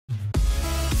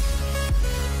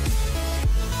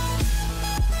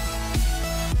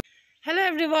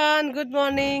Everyone good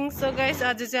morning. So guys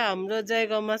आज चाहिँ हाम्रो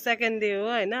जयगाउँमा सेकेन्ड डे हो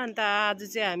हैन। अन्त आज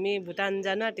चाहिँ हामी भुटान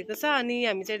जानु आँटेको छ अनि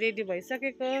हामी चाहिँ रेडी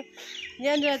भइसकेको।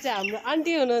 यहाँनिर चाहिँ हाम्रो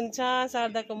आन्टी हुनुहुन्छ,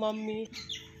 शारदाको मम्मी।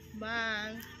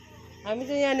 हामी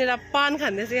चाहिँ यहाँनिर पान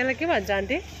खाँदैछ। यसलाई के भन्छ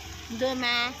आन्टी?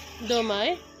 दोमा। दोमा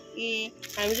है।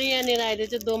 हामी चाहिँ यहाँनिर अहिले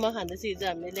चाहिँ दोमा खाँदैछ। हिजो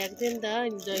हामीले ल्याएको थियो नि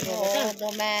त जयगाउँबाट।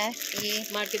 दोमा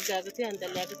मार्केट गएको थियो अन्त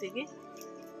ल्याएको थियो कि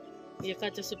यो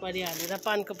कच्चा सुपारी हालेर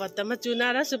पानको पत्तामा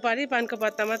चुना र सुपारी पानको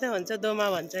पत्ता मात्रै हुन्छ,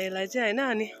 दोमा भन्छ यसलाई चाहिँ हैन।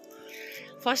 अनि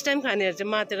फर्स्ट टाइम खानेहरू चाहिँ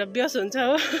मातेर बेहोस हुन्छ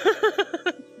हो।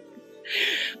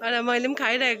 अनि मैले पनि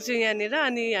खाइरहेको छु यहाँनिर।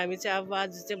 अनि हामी चाहिँ अब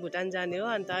आज चाहिँ भुटान जाने हो।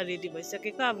 अन्त रेडी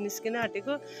भइसकेको, अब निस्किन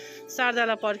आँटेको।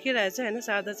 शारदालाई पर्खिरहेछ हैन।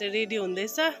 शारदा चाहिँ रेडी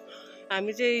हुँदैछ।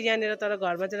 हामी चाहिँ यहाँनिर तर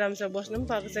घरमा चाहिँ राम्रोसँग बस्नु पनि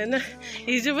पाएको छैन।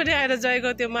 हिजो पनि आएर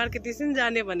जयगाउँ त्यो मार्केट एकछिन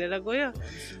जाने भनेर गयो।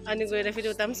 अनि गएर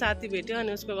फेरि उता पनि साथी भेट्यो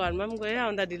अनि उसको घरमा पनि गयो।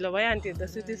 आउँदा ढिलो भयो, आन्टीहरू त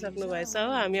सुतिसक्नु भएछ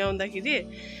हो हामी आउँदाखेरि।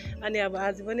 अनि अब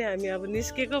आज पनि हामी अब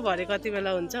निस्केको, भरे कति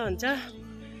बेला हुन्छ।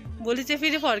 भोलि चाहिँ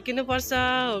फेरि फर्किनुपर्छ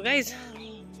हो गाइज।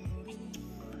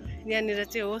 यहाँनिर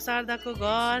चाहिँ हो शारदाको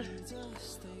घर।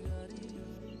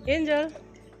 एन्जल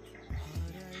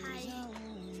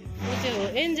ऊ चाहिँ हो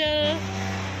एन्जल।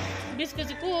 बिचको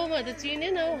चाहिँ को हो म त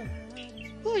चिनेन हौ।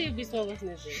 को यो बिचमा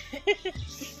बस्ने चाहिँ?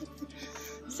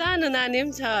 सानो नानी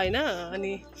पनि छ होइन।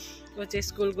 अनि ऊ चाहिँ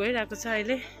स्कुल गइरहेको छ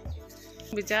अहिले।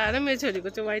 बिचरा मेरो छोरीको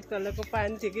चाहिँ व्हाइट कलरको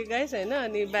प्यान्ट थियो कि गाइस होइन।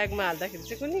 अनि ब्यागमा हाल्दाखेरि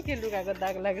चाहिँ कुनै के लुगाको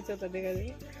दाग लागेको छ त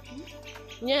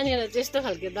देखाएको। यहाँनिर चाहिँ यस्तो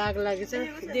खालको दाग लागेछ,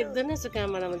 देख्दैन रहेछ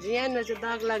क्यामेरामा चाहिँ। यहाँनिर चाहिँ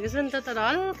दाग लागेछ नि त, तर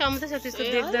हल्का मात्रै छ, त्यस्तो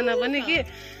देख्दैन पनि कि।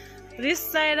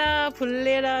 रिसाएर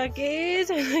फुल्लेर केही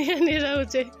छैन यहाँनिर। ऊ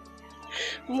चाहिँ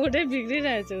मुडै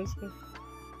बिग्रिरहेछ उसको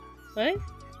है।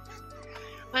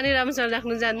 अनि राम्रोसँग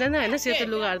राख्नु जान्दैन होइन। सेतो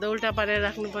लुगाहरू त उल्टा पारेर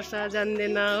राख्नुपर्छ,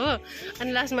 जान्दैन हो।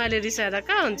 अनि लास्टमा अहिले रिसाएर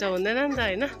कहाँ हुन्छ, हुँदैन नि त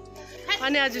होइन।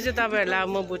 अनि आज चाहिँ तपाईँहरूलाई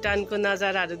म भुटानको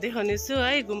नजाराहरू देखाउने छु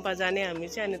है। गुम्पा जाने हामी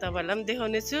चाहिँ, अनि तपाईँहरूलाई पनि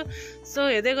देखाउने छु। सो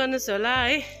हेर्दै गर्नुहोस् होला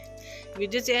है।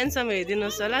 भिडियो चाहिँ एन्डसम्म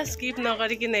हेरिदिनुहोस् होला, स्किप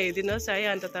नगरिकन हेरिदिनुहोस्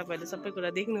है। अन्त तपाईँहरूले सबै कुरा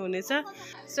देख्नुहुनेछ।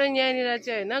 सो यहाँनिर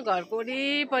चाहिँ होइन घरको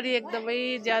वरिपरि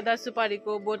एकदमै ज्यादा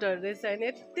सुपारीको बोटहरू रहेछ होइन।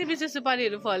 यति बेसी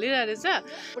सुपारीहरू फलिरहेको रहेछ,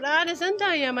 पुरा रहेछ नि त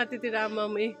यहाँ माथितिर।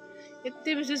 आमामै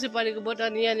यति बेसी सुपारीको बोट।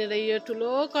 अनि यहाँनिर यो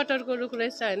ठुलो कटहरको रुख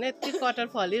रहेछ होइन। यति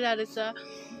कटहर फलिरहेको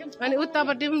रहेछ। अनि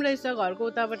उतापट्टि पनि रहेछ, घरको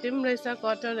उतापट्टि पनि रहेछ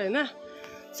कटहर होइन।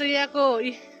 सो यहाँको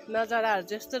नजाराहरू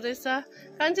जस्तो रहेछ।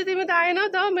 कान्छी तिमी त आएनौ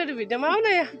त हौ मेरो भिडियोमा, आऊ न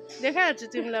यहाँ देखाइहाल्छु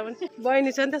तिमीलाई पनि।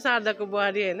 बहिनी छ नि त शारदाको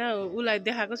बुहारी होइन, उसलाई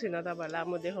देखाएको छुइनँ तपाईँहरूलाई,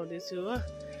 म देखाउँदैछु हो।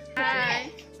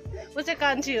 ऊ चाहिँ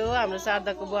कान्छी हो, हाम्रो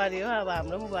शारदाको बुहारी हो। अब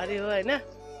हाम्रो पनि बुहारी हो होइन।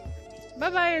 By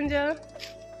by angel.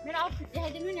 मेरो आउटफिट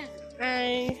देखाइदिनु न।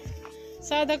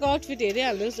 शारदाको आउटफिट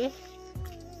हेरिहाल्नुहोस् हो।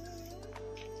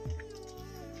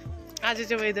 आज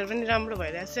चाहिँ वेदर पनि राम्रो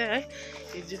भइरहेछ है।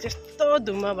 हिजो त्यस्तो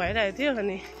धुम्म भइरहेको थियो।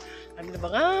 अनि हामीले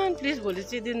भगवान् प्लिज भोलि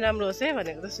चाहिँ दिन राम्रो होस् है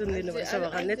भनेको त सुनिदिनु भएछ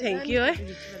भगवान्ले, थ्याङ्क यू है।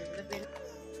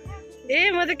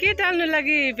 ए म त के टाल्नु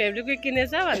लागि फेब्रिक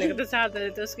किनेछ भनेको त शारदाले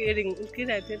त उसको इयरिङ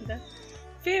किनिरहेको थियो नि त।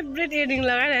 फेभरेट इयरिङ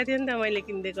लगाइरहेको थियो नि त मैले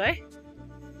किनिदिएको है।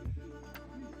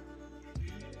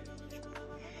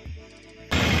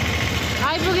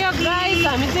 आइपुग्यो गाइस,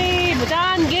 हामी चाहिँ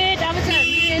भुटान गेट। अब चाहिँ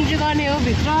हामी एन्ट्री गर्ने हो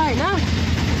भित्र होइन।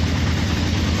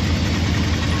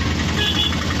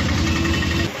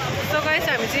 सो गाइस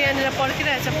हामी चाहिँ यहाँनिर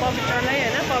पर्खिरहेछ पवित्रलाई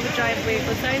होइन। पवित्र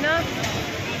आइपुगेको छैन,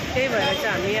 त्यही भएर चाहिँ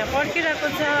हामी यहाँ पर्खिरहेको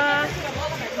छ।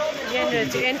 यहाँनिर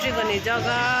चाहिँ एन्ट्री गर्ने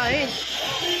जग्गा है।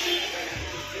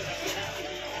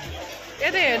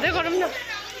 यता हेर्दै गरौँ न।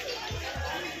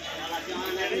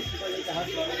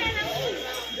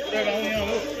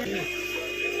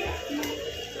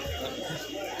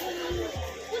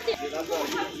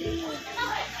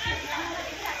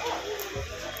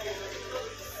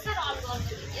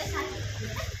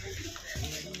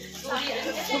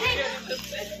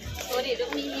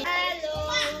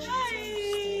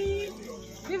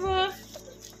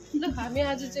 ल हामी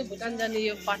आज चाहिँ भुटान जाने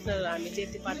यो पार्टनर, हामी चाहिँ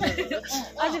यति पार्टनर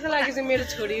आजको लागि चाहिँ मेरो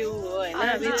छोरी हो होइन।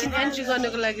 हामी एकछिन एन्ट्री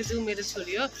गर्नको लागि चाहिँ मेरो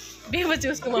छोरी हो। बेमा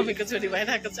चाहिँ उसको मम्मीको छोरी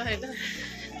भइरहेको छ होइन।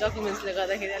 डकुमेन्ट्सले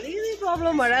गर्दाखेरि अलिकति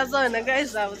प्रब्लम भइरहेको छ होइन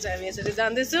गाइस। अब चाहिँ हामी यसरी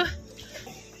जाँदैछु।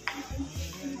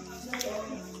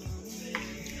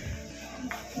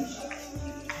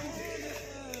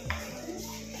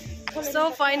 सो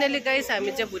फाइनली गाइस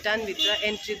हामी चाहिँ भुटानभित्र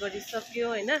एन्ट्री गरिसक्यो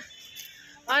होइन।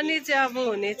 अनि चाहिँ अब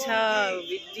हुनेछ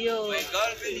भिडियो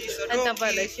अनि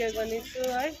तपाईँहरूलाई सेयर गर्नेछु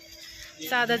है।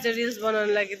 शारदा चाहिँ रिल्स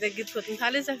बनाउनु लागि त गीत खोज्नु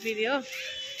थालेछ फेरि हो।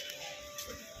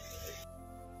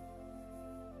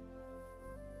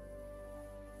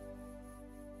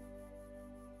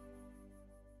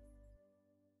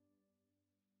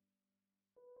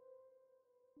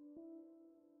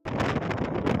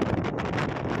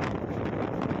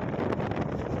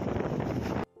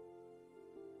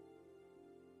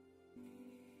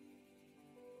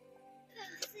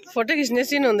 फोटो खिच्ने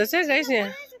सिन हुँदैछ गाइस यहाँ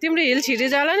तिम्रो हिल छिरी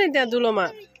जाला नि त्यहाँ दुलोमा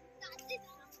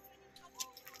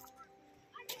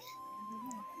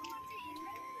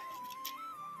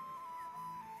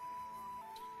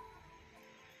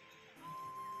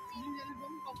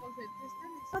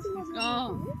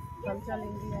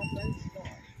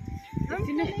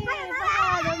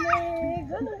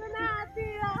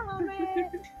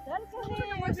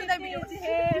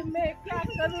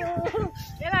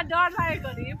यसलाई डर लागेको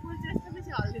नि यो पुल चाहिँ यस्तो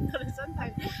बेसी हल्लिँदो रहेछ नि त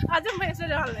अझ म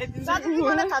यसरी हल्लाइदिन्छु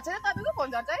मलाई थाहा छैन तपाईँको फोन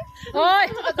झर्छ है ओइ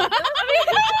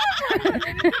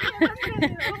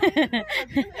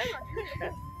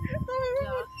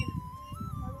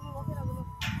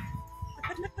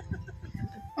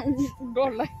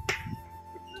डरलाई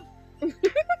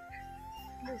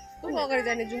अगाडि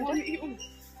जाने जुन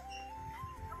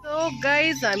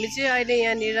गाइज हामी चाहिँ अहिले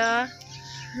यहाँनिर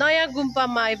नयाँ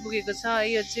गुम्पामा आइपुगेको छ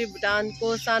यो चाहिँ भुटानको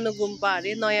सानो गुम्पा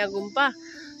अरे नयाँ गुम्पा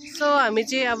सो हामी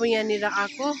चाहिँ अब यहाँनिर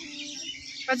आएको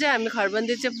अझै हामी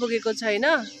खरबन्दी चाहिँ पुगेको छैन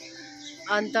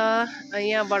अन्त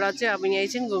यहाँबाट चाहिँ अब यहीँ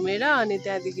चाहिँ घुमेर अनि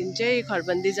त्यहाँदेखि चाहिँ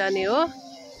खरबन्दी जाने हो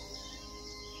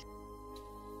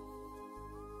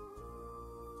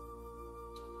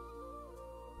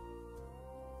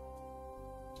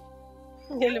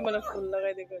यसले मलाई फुल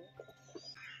लगाइदिएको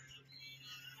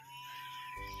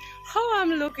How I'm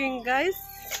looking guys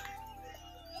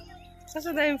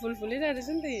कस्तो दामी फुल फुलिरहेको रहेछ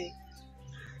नि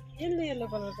त यसले येल्लो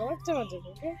कलरको मजा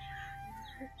मजाको क्या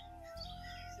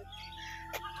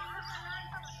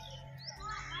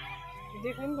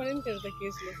देख्नु पनि पऱ्यो नि तेरो त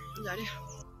केसले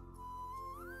झऱ्यो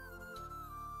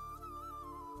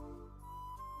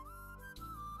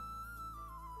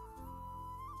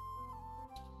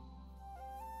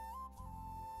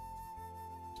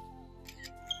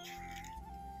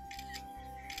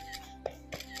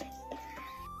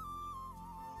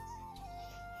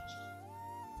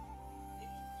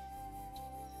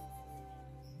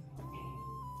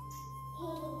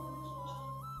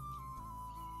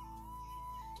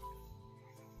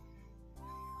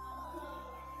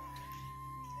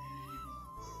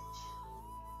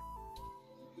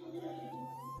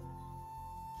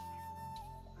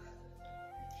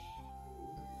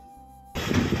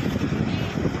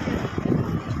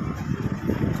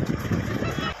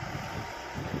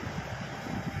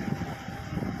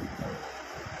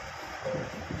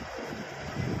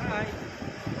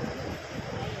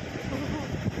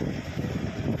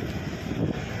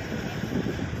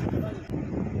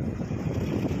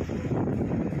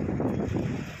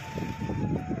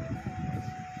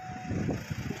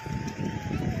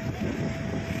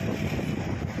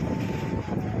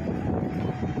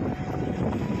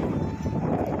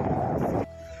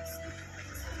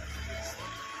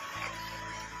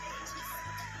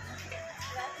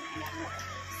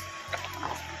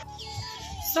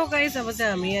सो गाइस अब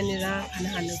चाहिँ हामी यहाँनिर खाना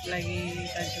खानुको लागि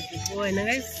गइसकेको होइन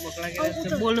गाइस भोक लागेर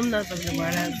चाहिँ बोल्नु पनि नसक्ने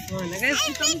भइरहेको छु होइन गाइस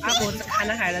अब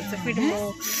खाना खाएर चाहिँ फेरि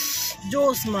म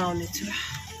जोसमा आउनेछु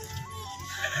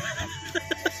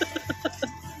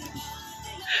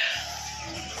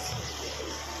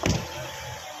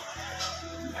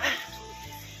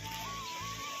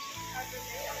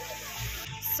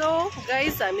सो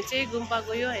गाइस हामी चाहिँ गुम्पा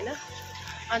गयो होइन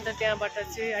अन्त त्यहाँबाट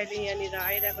चाहिँ अहिले यहाँनिर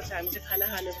आइरहेको छ हामी चाहिँ खाना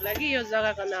खानुको लागि यो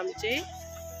जग्गाको नाम चाहिँ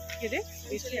के अरे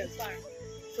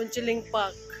फुन्चुलिङ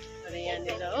पार्क अरे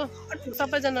यहाँनिर हो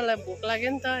सबैजनालाई भोक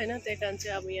लाग्यो नि त होइन त्यही कारण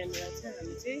चाहिँ अब यहाँनिर चाहिँ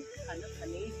हामी चाहिँ खाना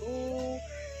खाने हो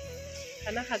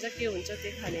खाना खाजा के हुन्छ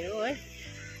त्यही खाने हो है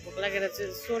भोक लागेर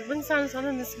चाहिँ स्वर पनि सानो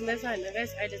सानो निस्किँदैछ होइन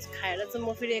गाइस अहिले चाहिँ खाएर चाहिँ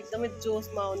म फेरि एकदमै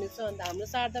जोसमा आउनेछु अन्त हाम्रो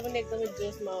शारदा पनि एकदमै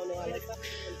जोसमा आउनेवाला छ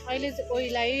अहिले चाहिँ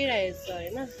ओइलाइरहेछ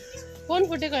होइन फोन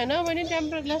फुटेको होइन बहिनी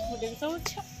टेम्पर ग्लास फुटेको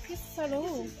छ के साह्रो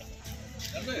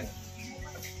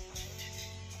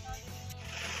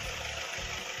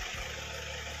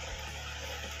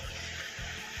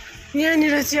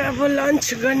यहाँनिर चाहिँ अब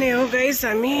लन्च गर्ने हो गाइस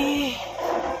हामी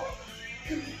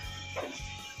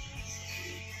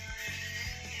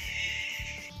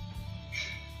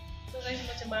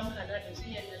माम खाना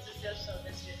यहाँनिर चाहिँ सेल्फ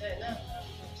सर्भिस होइन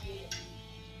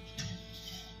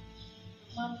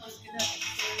माम पस्किन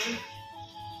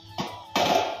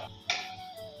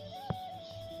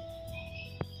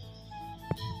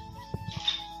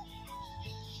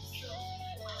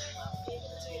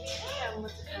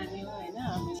खाने हो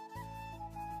होइन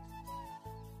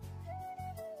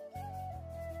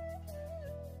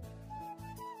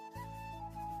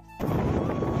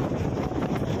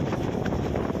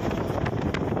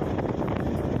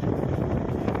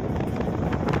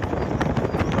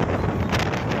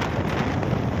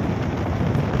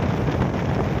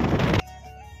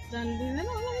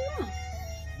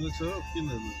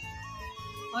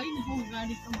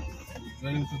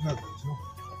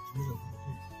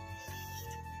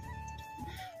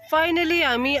फाइनली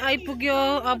हामी आइपुग्यो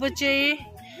अब चाहिँ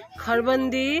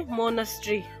खरबन्दी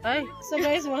मोनास्ट्री है। सो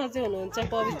गाइस उहाँ चाहिँ हुनुहुन्छ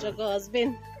पवित्रको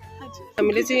हस्बेन्ड।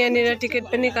 हामीले चाहिँ यहाँनिर टिकट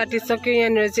पनि काटिसक्यो।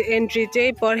 यहाँनिर चाहिँ एन्ट्री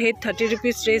चाहिँ पर हेड 30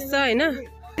 रुपिस रहेछ होइन।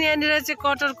 यहाँनिर चाहिँ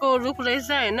कटरको रुख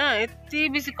रहेछ होइन। यति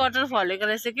बेसी कटर फलेको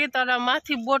रहेछ कि तर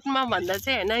माथि बोटमा भन्दा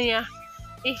चाहिँ होइन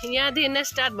यहाँदेखि नै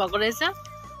स्टार्ट भएको रहेछ।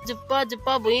 जुप्पा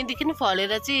जुप्पा भुइँदेखि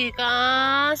फलेर चाहिँ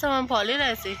कहाँसम्म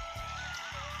फलिरहेछ।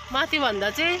 माथि भन्दा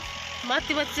चाहिँ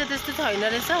माथि चाहिँ त्यस्तो छैन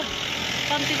रहेछ,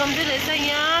 कम्ती कम्ती रहेछ।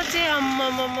 यहाँ चाहिँ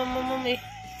आम्मामामामाम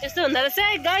यस्तो हुँदो रहेछ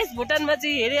है गाइस। भुटानमा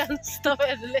चाहिँ हेरिहाल्नुहोस्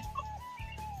तपाईँहरूले।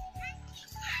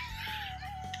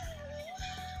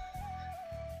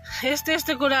 यस्तो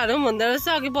यस्तो कुराहरू पनि हुँदो रहेछ।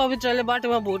 अघि पवित्रले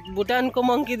बाटोमा भुटानको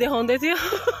मङ्की देखाउँदै थियो।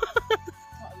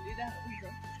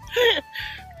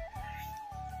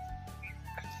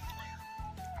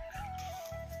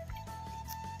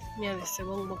 यहाँ रहेछ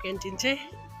बङ्गो क्यान्टिन चाहिँ।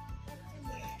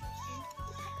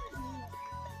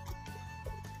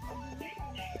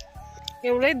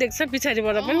 एउटै देख्छ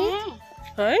पछाडिबाट पनि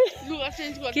है।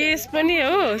 केस पनि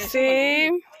हो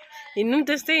सेम, हिँड्नु पनि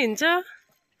त्यस्तै हिँड्छ।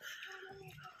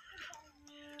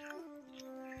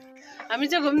 हामी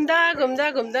चाहिँ घुम्दा घुम्दा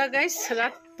घुम्दा गाइस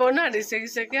रात पर्न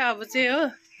हालिसकिसक्यो। अब चाहिँ हो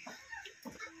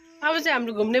अब चाहिँ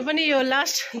हाम्रो घुम्ने पनि यो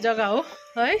लास्ट जग्गा हो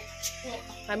है।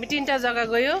 हामी 3टा जग्गा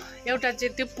गयो। एउटा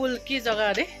चाहिँ त्यो पुल के जग्गा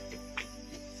अरे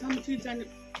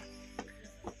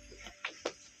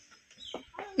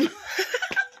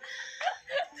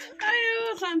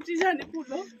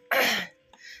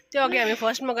त्यो अघि हामी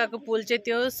फर्स्टमा गएको पुल चाहिँ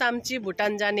त्यो साम्ची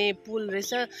भुटान जाने पुल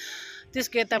रहेछ।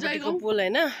 त्यसको यतापट्टिको पुल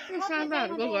होइन।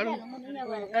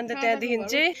 अन्त त्यहाँदेखि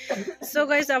चाहिँ सो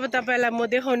गाइस अब तपाईँलाई म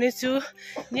देखाउने छु।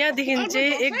 यहाँदेखि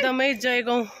चाहिँ एकदमै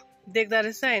जयगाउँ देख्दो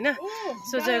रहेछ होइन।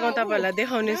 सो जयगाउँ तपाईँहरूलाई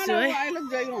देखाउने छु है।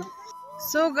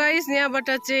 सो गाइस यहाँबाट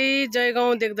चाहिँ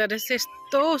जयगाउँ देख्दो रहेछ।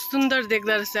 यस्तो सुन्दर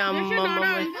देख्दो रहेछ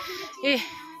आम्मामा। ए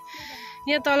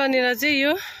यहाँ तलनिर चाहिँ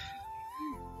यो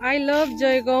आई लभ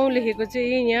जयगाउँ लेखेको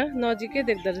चाहिँ यहाँ नजिकै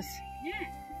देख्दो रहेछ।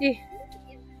 ए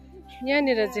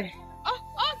यहाँनिर चाहिँ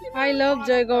आई लभ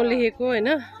जयगाउँ लेखेको होइन।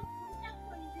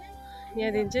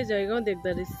 यहाँदेखि चाहिँ जयगाउँ देख्दो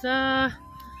रहेछ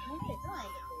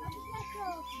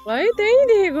है। त्यही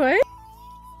देखेको है।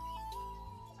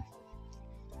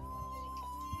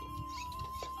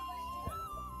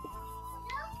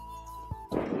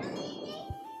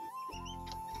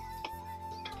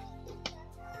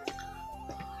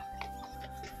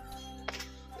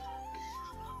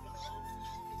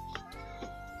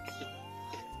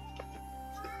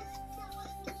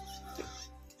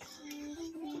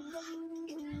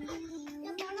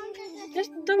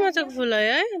 यस्तो मजाको फुल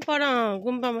है। पर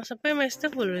गुम्बामा सबैमा यस्तो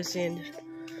फुल रहेछ।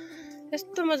 यहाँनिर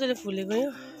यस्तो मजाले फुलेको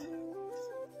यो।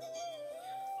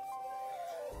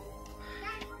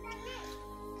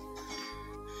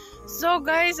 सो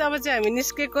गाइस अब चाहिँ हामी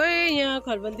निस्केको यहाँ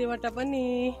खरबन्दीबाट पनि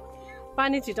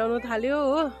पानी छिटाउनु थाल्यो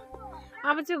हो।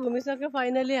 अब चाहिँ घुमिसक्यो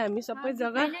फाइनली हामी सबै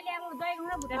जग्गा।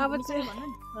 अब चाहिँ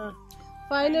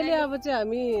फाइनली अब चाहिँ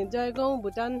हामी जयगाउँ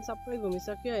भुटान सबै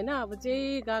घुमिसक्यो होइन। अब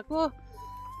चाहिँ गएको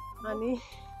अनि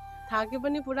थाके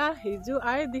पनि पुरा। हिजो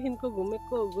आएदेखिको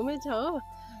घुमेछ हो।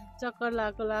 चक्कर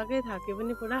लागेकै थाके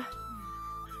पनि पुरा।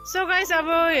 सो गाइस अब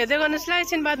हेर्दै गर्नुहोस् ल।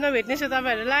 एकछिन बादमा भेट्नेछु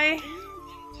तपाईँहरूलाई।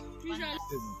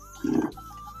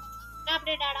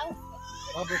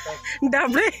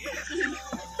 डाब्रे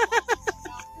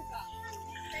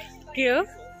के हो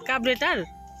काभ्रेटार।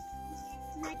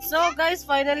 सो गाइस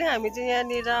फाइनली हामी चाहिँ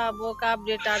यहाँनिर अब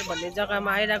काभ्रेटार भन्ने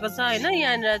जग्गामा आइरहेको छ होइन।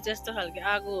 यहाँनिर चाहिँ यस्तो खालको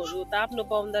आगोहरू ताप्नु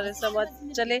पाउँदो रहेछ।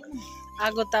 मजाले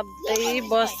आगो ताप्दै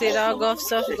बसेर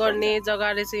गफसफ गर्ने जग्गा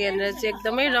रहेछ। यहाँनिर चाहिँ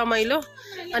एकदमै रमाइलो।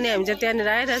 अनि हामी चाहिँ त्यहाँनिर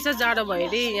आइरहेछ। जाडो भयो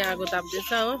अरे यहाँ आगो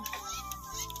ताप्दैछ हो।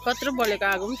 कत्रो बलेको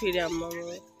आगो पनि फेरि आम्मा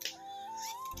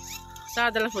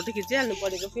सादालाई फोटो खिचिहाल्नु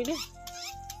परेको फेरि।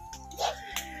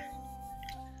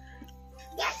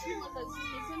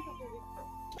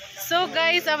 सो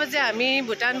गाइस अब चाहिँ हामी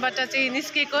भुटानबाट चाहिँ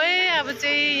निस्केको है। अब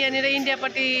चाहिँ यहाँनिर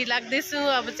इन्डियापट्टि लाग्दैछु।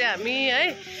 अब चाहिँ हामी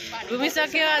है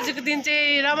घुमिसक्यो। आजको दिन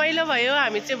चाहिँ रमाइलो भयो।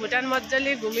 हामी चाहिँ भुटान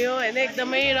मजाले घुम्यो होइन।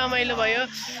 एकदमै रमाइलो भयो।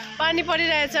 पानी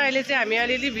परिरहेछ अहिले चाहिँ हामी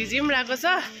अलिअलि भिजी पनि रहेको छ।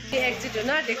 एक्जिट हुन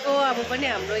आँटेको। अब पनि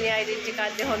हाम्रो यहाँ आइडेन्टिटी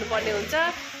कार्ड देखाउनु पर्ने हुन्छ।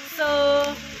 So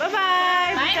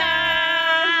by by.